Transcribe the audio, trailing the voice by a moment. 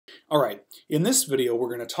All right, in this video we're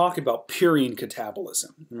going to talk about purine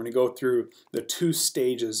catabolism. I'm going to go through the two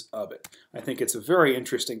stages of it. I think it's a very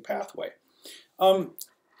interesting pathway.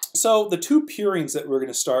 So the two purines that we're going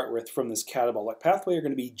to start with from this catabolic pathway are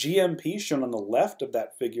going to be GMP, shown on the left of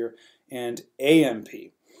that figure, and AMP.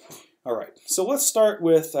 All right, so let's start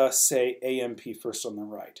with, say, AMP first on the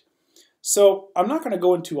right. So I'm not going to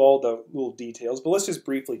go into all the little details, but let's just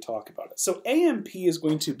briefly talk about it. So AMP is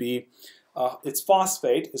going to be its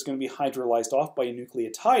phosphate is going to be hydrolyzed off by a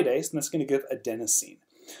nucleotidase, and that's going to give adenosine.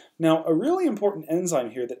 Now, a really important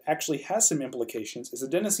enzyme here that actually has some implications is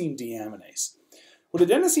adenosine deaminase. What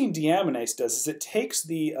adenosine deaminase does is it takes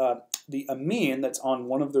the amine that's on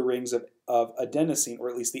one of the rings of adenosine, or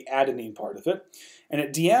at least the adenine part of it, and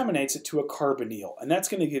it deaminates it to a carbonyl, and that's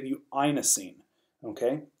going to give you inosine.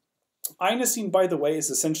 Okay? Inosine, by the way, is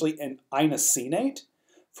essentially an inosinate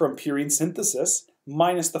from purine synthesis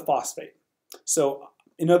minus the phosphate. So,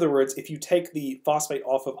 in other words, if you take the phosphate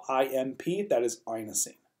off of IMP, that is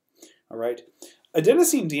inosine. All right?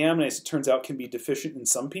 Adenosine deaminase, it turns out, can be deficient in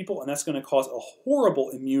some people, and that's going to cause a horrible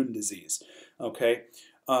immune disease. Okay?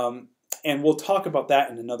 And we'll talk about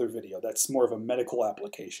that in another video. That's more of a medical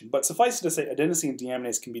application. But suffice it to say, adenosine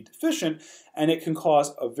deaminase can be deficient, and it can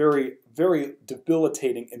cause a very, very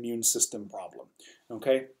debilitating immune system problem.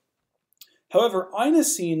 Okay? However,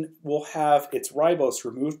 inosine will have its ribose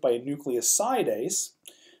removed by a nucleosidase.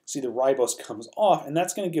 See, the ribose comes off, and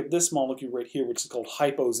that's going to give this molecule right here, which is called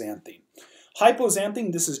hypoxanthine.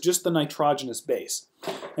 Hypoxanthine, this is just the nitrogenous base.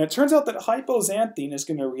 And it turns out that hypoxanthine is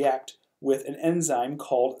going to react with an enzyme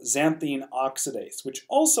called xanthine oxidase, which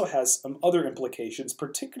also has some other implications,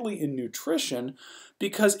 particularly in nutrition,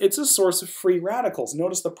 because it's a source of free radicals.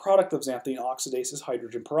 Notice the product of xanthine oxidase is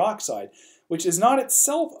hydrogen peroxide, which is not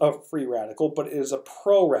itself a free radical, but it is a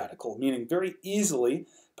pro-radical, meaning very easily,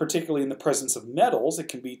 particularly in the presence of metals, it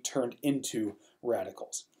can be turned into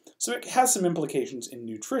radicals. So it has some implications in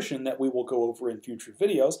nutrition that we will go over in future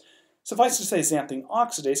videos. Suffice to say, xanthine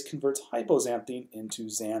oxidase converts hypoxanthine into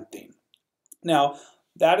xanthine. Now,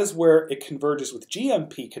 that is where it converges with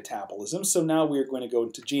GMP catabolism, so now we are going to go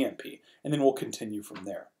into GMP, and then we'll continue from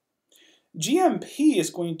there. GMP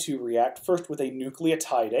is going to react first with a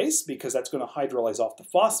nucleotidase, because that's going to hydrolyze off the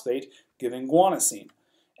phosphate, giving guanosine.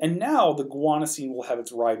 And now the guanosine will have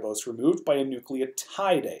its ribose removed by a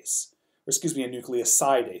nucleosidase.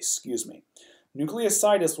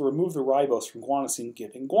 Nucleosidase will remove the ribose from guanosine,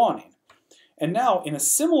 giving guanine. And now, in a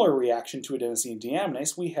similar reaction to adenosine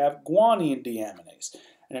deaminase, we have guanine deaminase.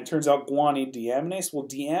 And it turns out guanine deaminase will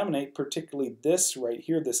deaminate particularly this right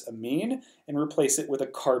here, this amine, and replace it with a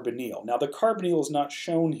carbonyl. Now, the carbonyl is not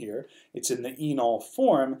shown here. It's in the enol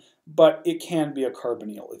form, but it can be a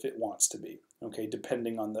carbonyl if it wants to be, okay,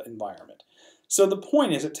 depending on the environment. So the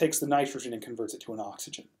point is it takes the nitrogen and converts it to an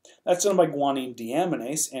oxygen. That's done by guanine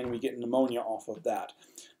deaminase, and we get pneumonia off of that.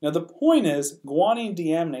 Now the point is guanine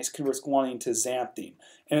deaminase converts guanine to xanthine,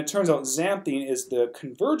 and it turns out xanthine is the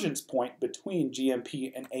convergence point between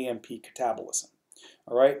GMP and AMP catabolism.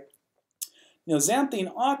 All right? Now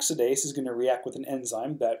xanthine oxidase is going to react with an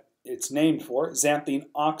enzyme that it's named for, xanthine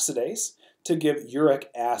oxidase, to give uric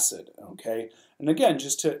acid. Okay? And again,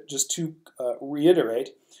 just to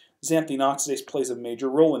reiterate, xanthine oxidase plays a major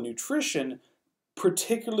role in nutrition,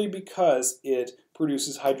 particularly because it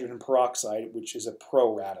produces hydrogen peroxide, which is a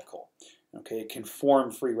pro-radical. Okay, it can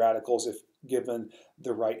form free radicals if given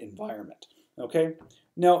the right environment. Okay,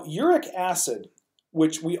 now uric acid,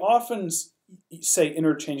 which we often say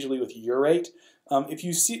interchangeably with urate, if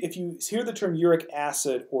you hear the term uric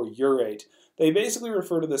acid or urate, they basically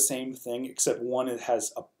refer to the same thing, except one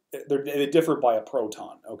they differ by a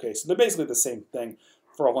proton. Okay, so they're basically the same thing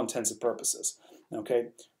for all intents and purposes. Okay,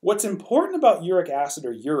 what's important about uric acid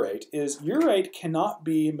or urate is urate cannot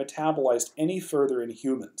be metabolized any further in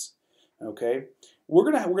humans. Okay, we're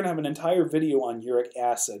gonna have an entire video on uric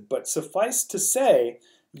acid, but suffice to say,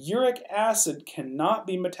 uric acid cannot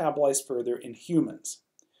be metabolized further in humans.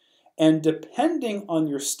 And depending on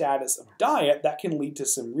your status of diet, that can lead to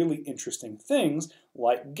some really interesting things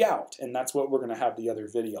like gout, and that's what we're going to have the other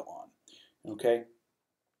video on. Okay,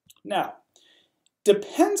 now,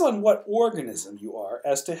 depends on what organism you are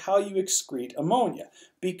as to how you excrete ammonia,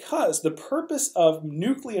 because the purpose of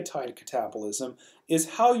nucleotide catabolism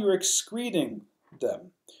is how you're excreting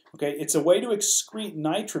them. Okay, it's a way to excrete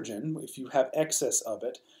nitrogen if you have excess of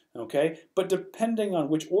it, okay, but depending on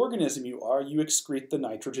which organism you are, you excrete the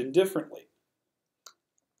nitrogen differently.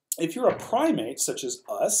 If you're a primate, such as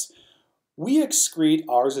us, we excrete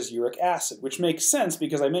ours as uric acid, which makes sense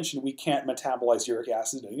because I mentioned we can't metabolize uric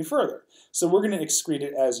acid any further. So we're going to excrete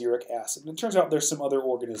it as uric acid. And it turns out there's some other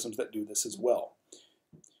organisms that do this as well.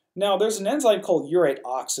 Now, there's an enzyme called urate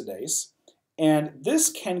oxidase, and this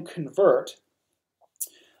can convert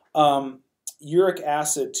uric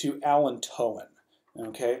acid to allantoin.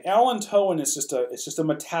 Okay, allantoin is just a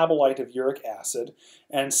metabolite of uric acid,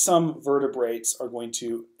 and some vertebrates are going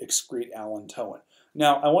to excrete allantoin.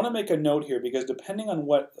 Now, I want to make a note here because depending on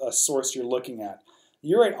what source you're looking at,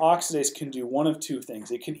 urate oxidase can do one of two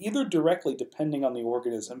things. It can either directly, depending on the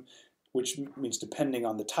organism, which means depending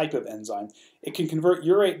on the type of enzyme, it can convert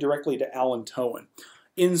urate directly to allantoin.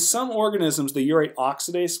 In some organisms, the urate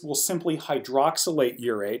oxidase will simply hydroxylate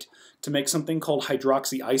urate to make something called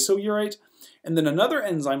hydroxyisourate, and then another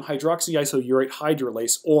enzyme, hydroxyisourate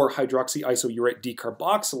hydrolase or hydroxyisourate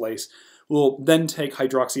decarboxylase, will then take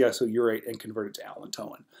hydroxyisourate and convert it to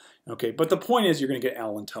allantoin. Okay, but the point is you're going to get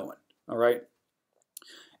allantoin. All right.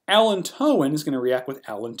 Allantoin is going to react with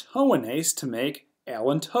allantoinase to make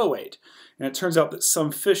allantoate. And it turns out that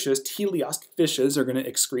some fishes, teleost fishes, are going to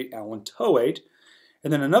excrete allantoate.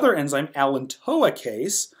 And then another enzyme,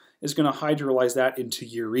 allantoicase, is going to hydrolyze that into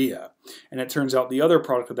urea. And it turns out the other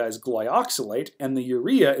product of that is glyoxylate, and the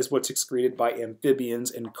urea is what's excreted by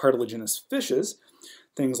amphibians and cartilaginous fishes,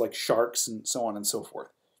 things like sharks and so on and so forth.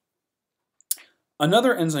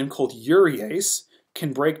 Another enzyme called urease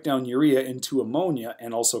can break down urea into ammonia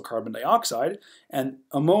and also carbon dioxide, and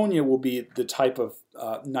ammonia will be the type of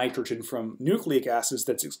nitrogen from nucleic acids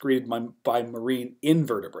that's excreted by marine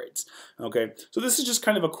invertebrates. Okay, so this is just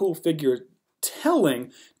kind of a cool figure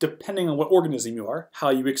telling, depending on what organism you are,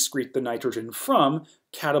 how you excrete the nitrogen from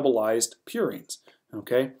catabolized purines.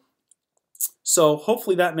 Okay, so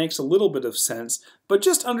hopefully that makes a little bit of sense, but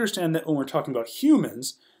just understand that when we're talking about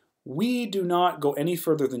humans, we do not go any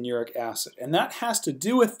further than uric acid. And that has to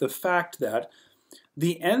do with the fact that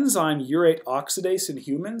the enzyme urate oxidase in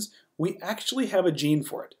humans, we actually have a gene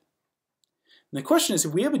for it. And the question is,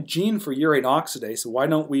 if we have a gene for urate oxidase, why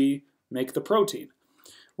don't we make the protein?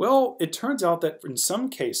 Well, it turns out that in some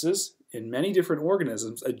cases, in many different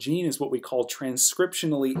organisms, a gene is what we call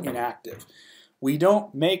transcriptionally inactive. We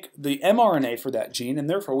don't make the mRNA for that gene, and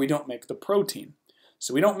therefore we don't make the protein.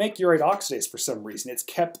 So we don't make urate oxidase for some reason. It's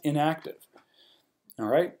kept inactive. All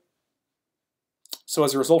right? So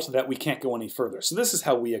as a result of that, we can't go any further. So this is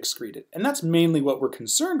how we excrete it. And that's mainly what we're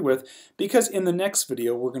concerned with, because in the next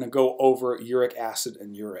video, we're going to go over uric acid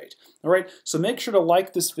and urate. All right? So make sure to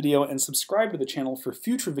like this video and subscribe to the channel for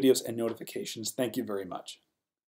future videos and notifications. Thank you very much.